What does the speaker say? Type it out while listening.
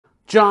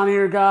John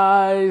here,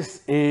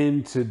 guys,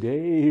 and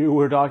today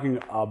we're talking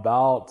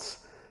about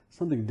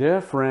something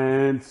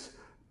different.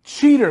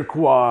 Cheater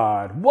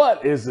quad.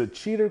 What is a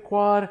cheater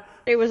quad?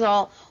 It was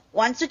all,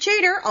 once a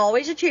cheater,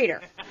 always a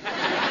cheater.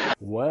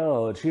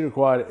 Well, a cheater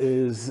quad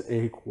is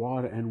a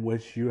quad in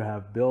which you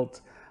have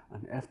built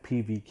an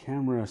FPV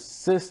camera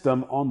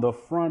system on the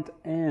front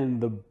and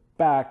the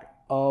back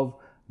of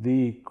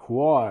the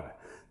quad.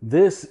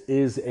 This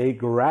is a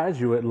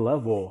graduate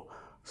level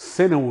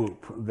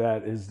Cinewhoop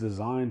that is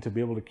designed to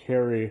be able to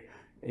carry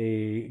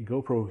a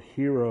GoPro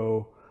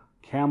Hero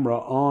camera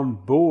on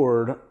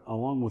board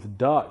along with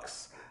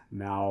ducks.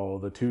 Now,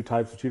 the two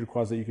types of cheater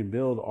quads that you can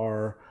build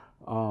are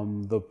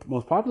the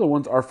most popular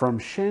ones are from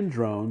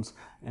Shendrones,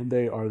 and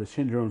they are the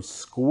Shendrones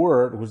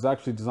Squirt, which is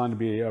actually designed to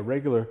be a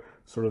regular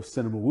sort of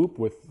Cinewhoop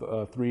with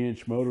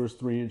 3-inch motors,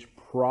 3-inch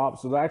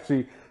props. So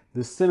actually,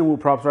 the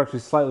Cinewhoop props are actually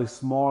slightly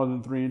smaller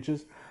than 3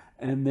 inches.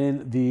 And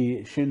then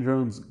the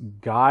Shendrones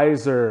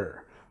Geyser,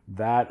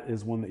 that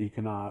is one that you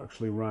can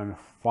actually run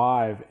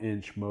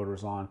 5-inch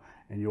motors on.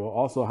 And you will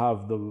also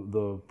have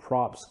the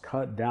props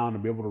cut down to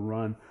be able to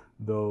run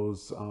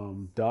those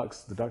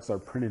ducks. The ducks are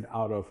printed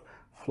out of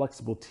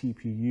flexible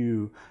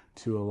TPU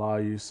to allow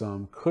you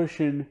some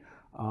cushion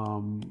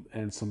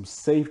and some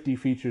safety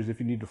features if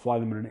you need to fly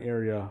them in an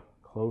area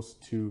close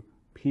to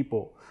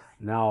people.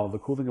 Now, the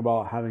cool thing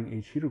about having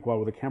a cheater quad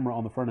with a camera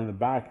on the front and the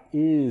back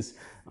is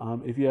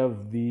if you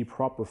have the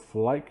proper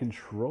flight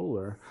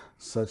controller,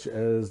 such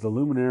as the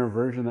Luminaire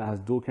version that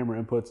has dual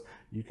camera inputs,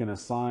 you can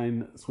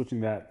assign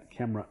switching that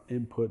camera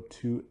input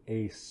to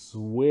a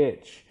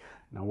switch.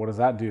 Now, what does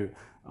that do?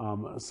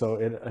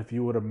 If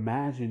you would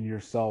imagine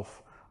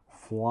yourself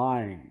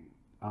flying,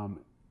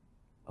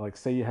 like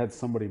say you had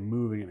somebody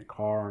moving in a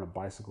car, on a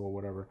bicycle, or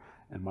whatever,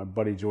 and my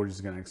buddy George is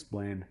going to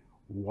explain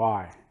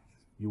why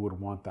you would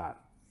want that.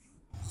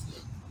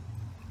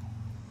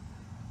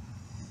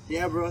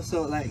 Yeah, bro.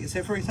 So, like,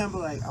 say for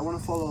example, like I want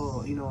to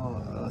follow,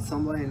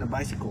 somebody in a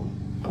bicycle.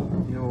 I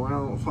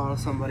want to follow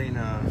somebody in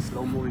a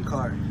slow-moving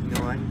car.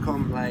 I can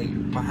come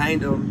like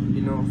behind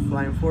them,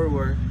 flying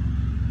forward.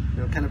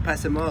 Kind of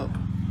pass them up,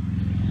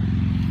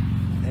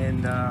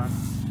 and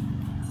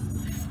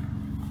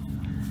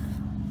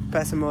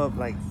pass them up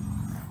like.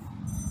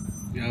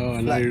 Oh,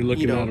 and now you're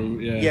looking at them.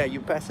 Yeah, you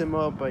pass them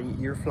up, but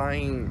you're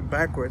flying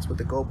backwards with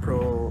the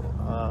GoPro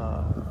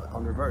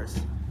on reverse.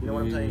 You know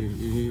what I'm saying?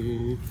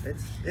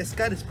 Mm-hmm. It's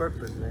got its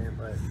purpose, man.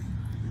 But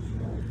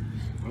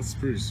that's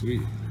pretty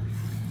sweet.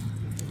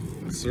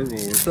 The servo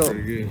works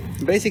pretty good.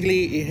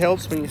 Basically, it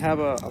helps when you have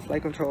a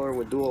flight controller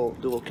with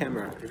dual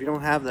camera. If you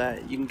don't have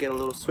that, you can get a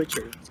little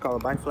switcher. It's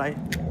called a backflight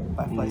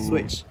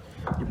switch.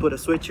 You put a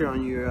switcher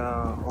on your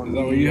Is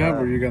that what you have,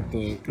 or you got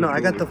the controller? No,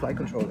 I got the flight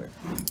controller.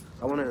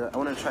 I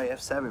wanna try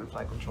F7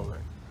 flight controller,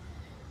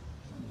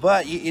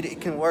 but it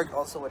can work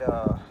also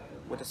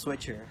with a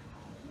switcher.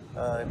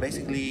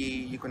 Basically,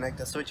 you connect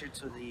the switcher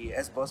to the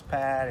S-bus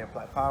pad, and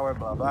apply power,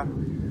 blah blah.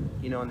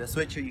 On the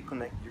switcher you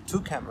connect your two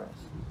cameras.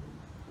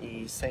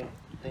 The same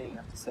thing. You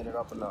have to set it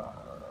up on the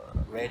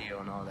radio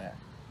and all that.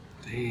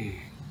 Dang.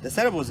 The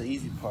setup was the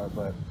easy part,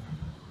 but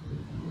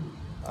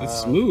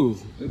it's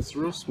smooth. It's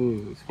real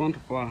smooth. It's fun to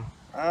fly.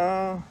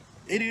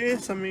 It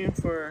is. I mean,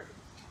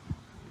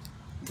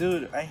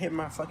 dude, I hit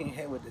my fucking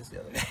head with this the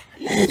other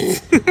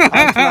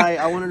day.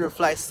 I wanted to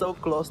fly so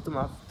close to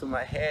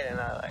my head, and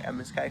I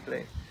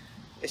miscalculated.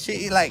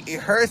 It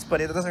hurts, but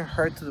it doesn't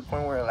hurt to the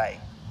point where like,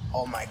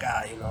 oh my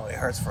god, it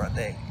hurts for a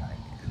day. Like,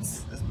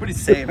 it's pretty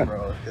safe,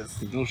 bro.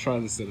 Don't try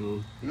this at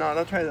home. No,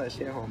 don't try that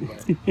shit at home.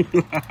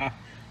 But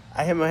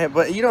I hit my head,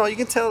 but you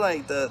can tell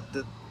like the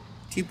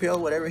TPO,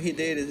 whatever he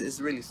did, is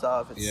really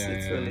soft.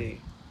 It's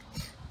really.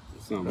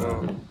 It's not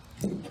bad.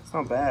 It's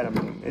not bad. I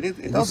mean,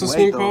 it does. What's this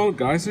one called?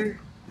 Geyser?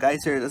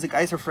 Geyser. That's a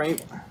Geyser frame.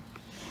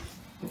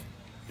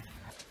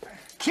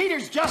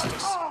 Cheater's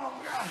justice. Oh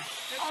God!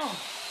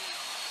 Oh.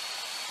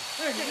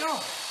 There you go.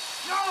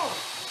 No!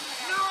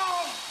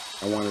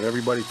 I wanted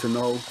everybody to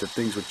know that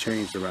things would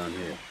change around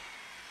here.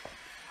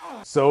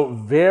 So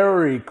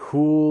very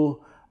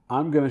cool.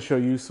 I'm going to show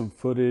you some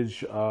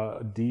footage,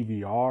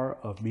 DVR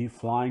of me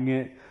flying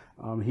it.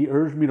 He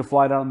urged me to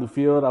fly it out in the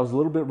field. I was a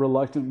little bit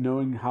reluctant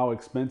knowing how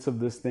expensive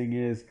this thing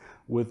is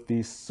with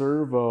the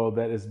servo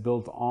that is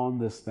built on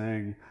this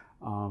thing.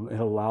 It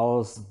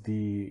allows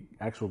the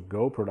actual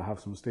GoPro to have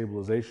some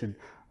stabilization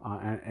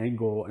and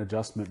angle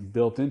adjustment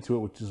built into it,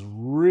 which is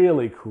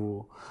really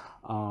cool.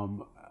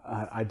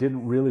 I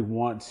didn't really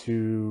want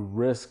to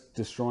risk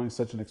destroying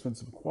such an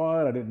expensive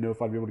quad. I didn't know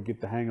if I'd be able to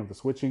get the hang of the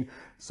switching.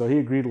 So he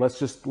agreed, let's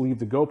just leave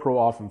the GoPro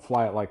off and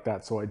fly it like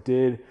that. So I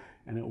did,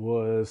 and it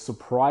was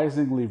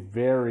surprisingly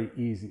very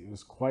easy. It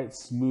was quite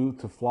smooth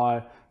to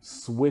fly.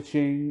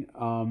 Switching,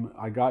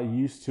 I got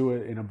used to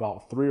it in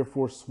about 3 or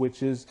 4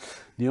 switches.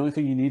 The only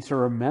thing you need to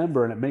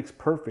remember, and it makes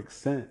perfect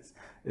sense,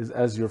 is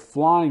as you're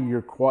flying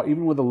your quad,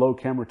 even with a low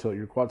camera tilt,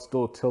 your quad's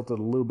still tilted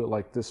a little bit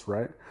like this,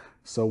 right?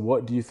 So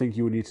what do you think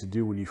you would need to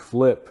do when you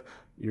flip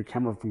your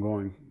camera from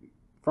going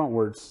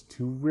frontwards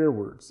to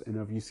rearwards? And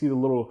if you see the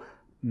little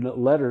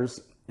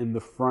letters in the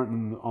front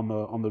and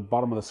on the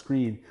bottom of the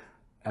screen,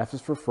 F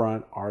is for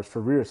front, R is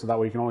for rear, so that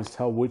way you can always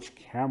tell which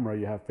camera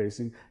you have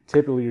facing.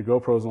 Typically, your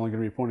GoPro is only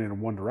going to be pointing in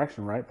one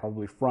direction, right?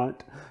 Probably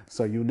front.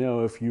 So you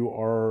know if you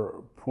are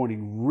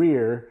pointing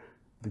rear,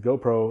 the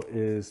GoPro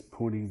is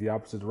pointing the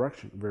opposite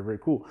direction. Very, very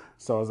cool.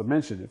 So as I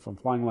mentioned, if I'm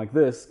flying like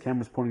this,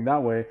 camera's pointing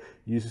that way,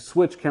 you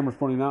switch, camera's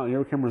pointing out, and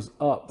your camera's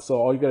up. So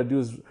all you got to do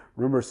is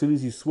remember, as soon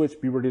as you switch,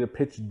 be ready to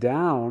pitch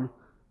down.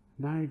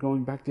 Now you're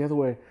going back the other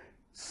way.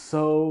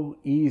 So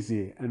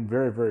easy and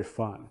very, very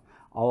fun.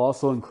 I'll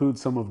also include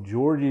some of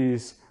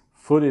Georgie's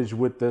footage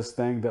with this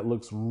thing that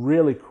looks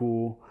really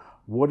cool.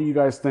 What do you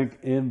guys think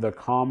in the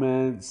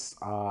comments?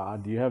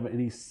 Do you have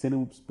any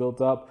Cinewhoops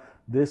built up?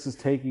 This is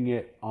taking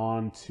it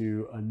on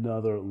to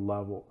another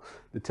level.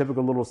 The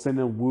typical little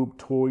Cinewhoop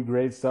toy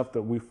grade stuff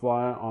that we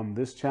fly on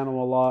this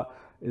channel a lot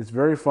is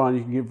very fun.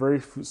 You can get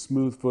very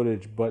smooth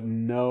footage, but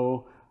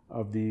no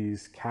of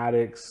these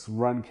Cadix,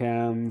 run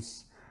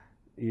cams,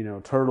 you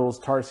know, turtles,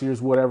 tarsiers,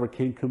 whatever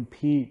can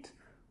compete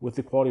with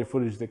the quality of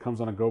footage that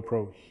comes on a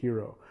GoPro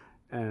Hero.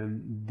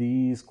 And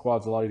these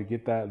quads allow you to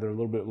get that. They're a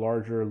little bit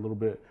larger, a little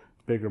bit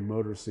bigger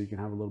motors, so you can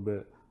have a little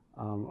bit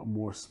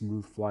more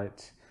smooth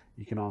flight.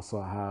 You can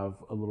also have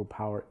a little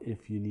power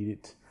if you need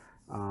it.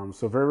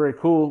 So very, very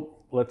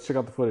cool. Let's check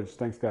out the footage.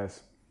 Thanks,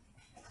 guys.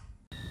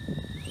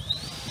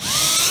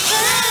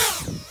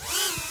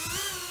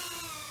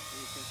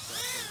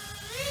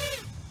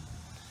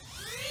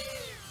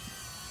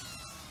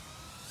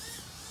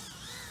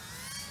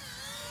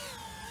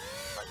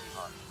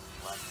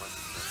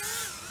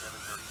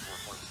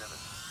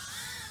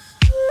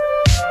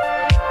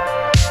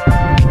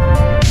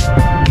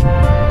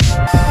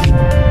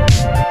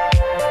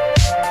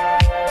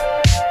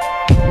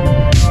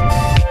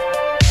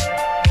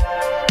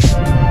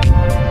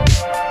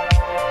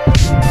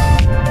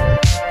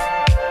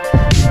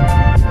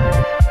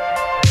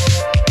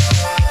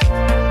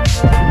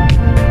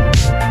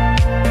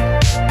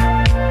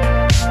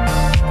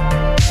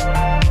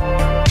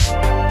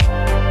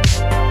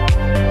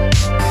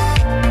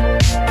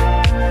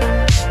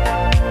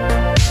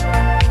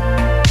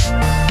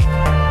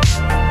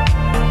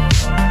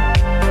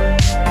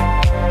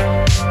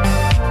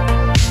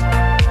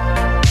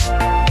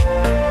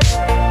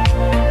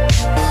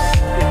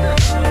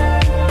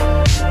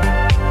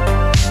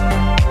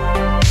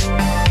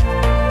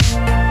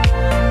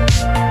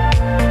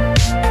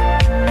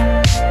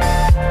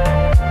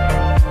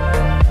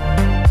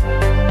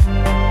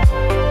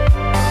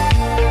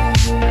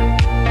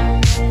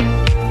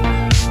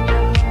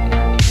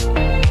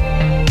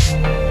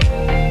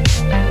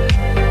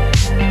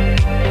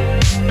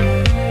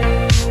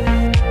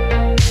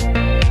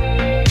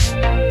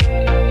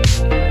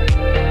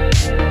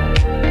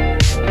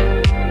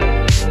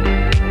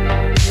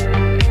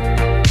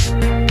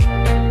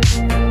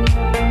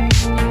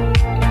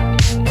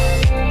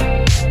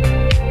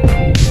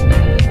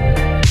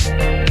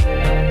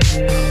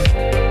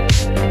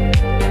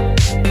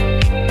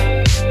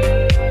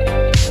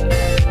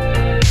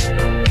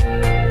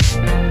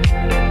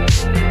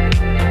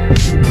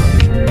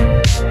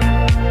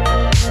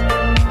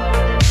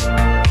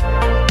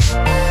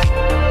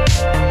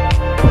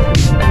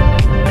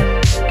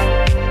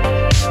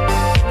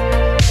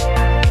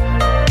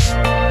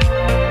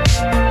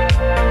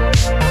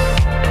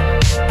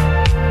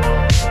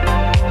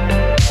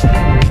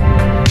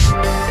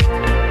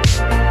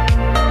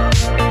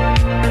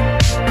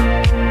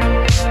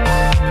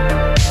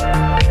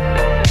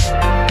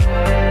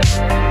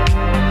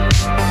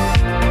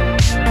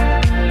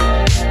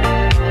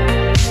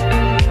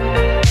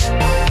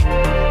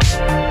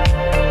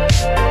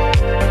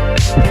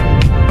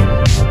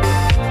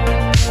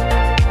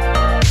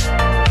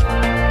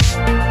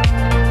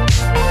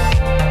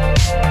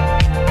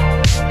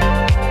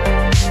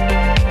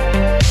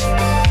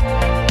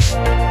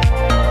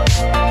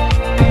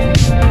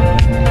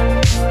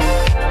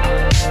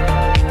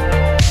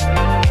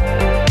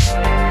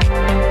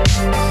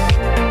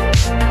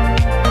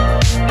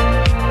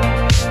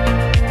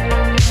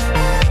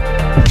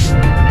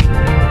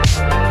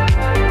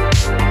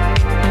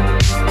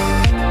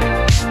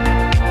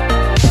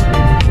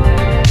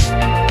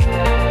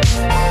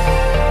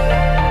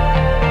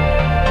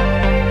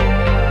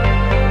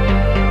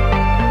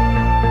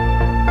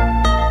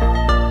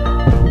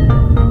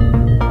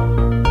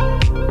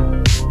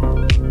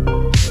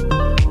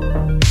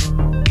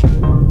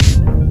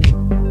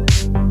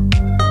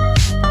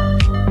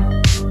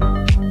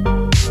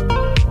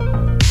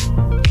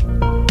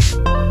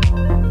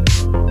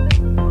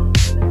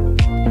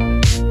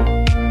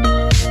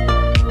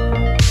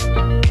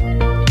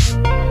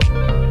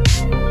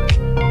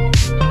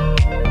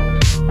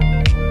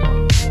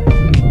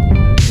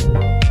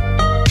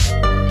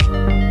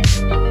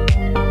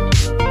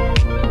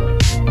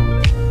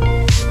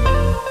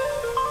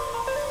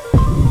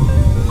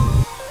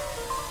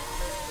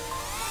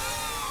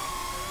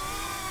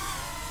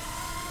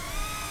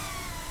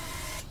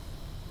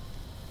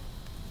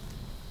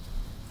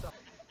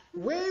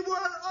 We were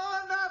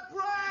on a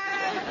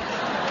break!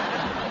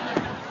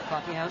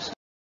 Coffee house?